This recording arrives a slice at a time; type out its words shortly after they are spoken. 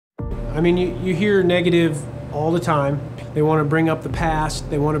I mean, you hear negative all the time. They want to bring up the past.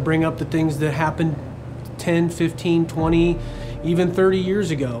 They want to bring up the things that happened 10, 15, 20, even 30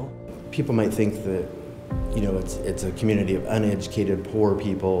 years ago. People might think that, you know, it's a community of uneducated, poor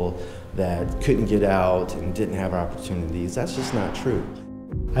people that couldn't get out and didn't have opportunities. That's just not true.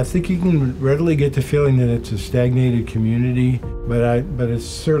 I think you can readily get the feeling that it's a stagnated community, but it's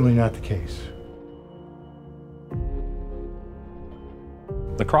certainly not the case.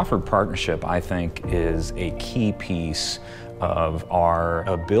 The Crawford Partnership, I think, is a key piece of our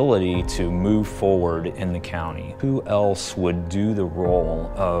ability to move forward in the county. Who else would do the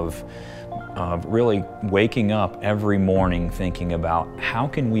role of really waking up every morning thinking about how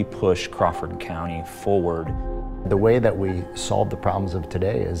can we push Crawford County forward? The way that we solve the problems of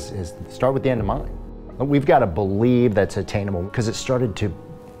today is start with the end in mind. We've got to believe that's attainable, because it started to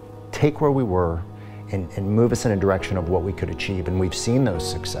take where we were and move us in a direction of what we could achieve, and we've seen those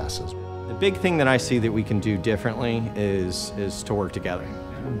successes. The big thing that I see that we can do differently is to work together.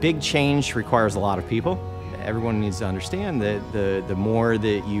 Big change requires a lot of people. Everyone needs to understand that the more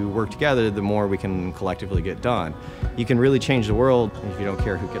that you work together, the more we can collectively get done. You can really change the world if you don't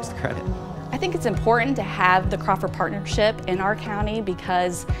care who gets the credit. I think it's important to have the Crawford Partnership in our county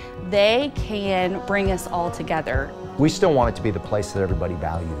because they can bring us all together. We still want it to be the place that everybody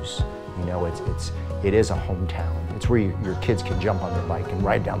values. You know, it is a hometown. It's where your kids can jump on their bike and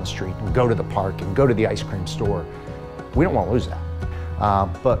ride down the street and go to the park and go to the ice cream store. We don't want to lose that.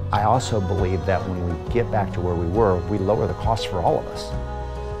 But I also believe that when we get back to where we were, we lower the cost for all of us.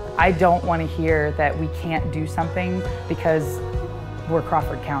 I don't want to hear that we can't do something because we're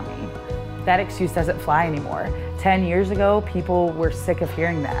Crawford County. That excuse doesn't fly anymore. 10 years ago, people were sick of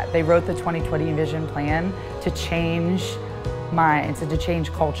hearing that. They wrote the 2020 Vision Plan to change minds and to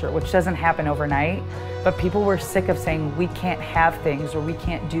change culture, which doesn't happen overnight. But people were sick of saying we can't have things or we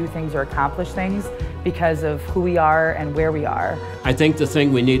can't do things or accomplish things because of who we are and where we are. I think the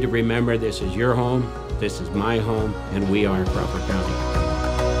thing we need to remember, this is your home, this is my home, and we are Crawford County.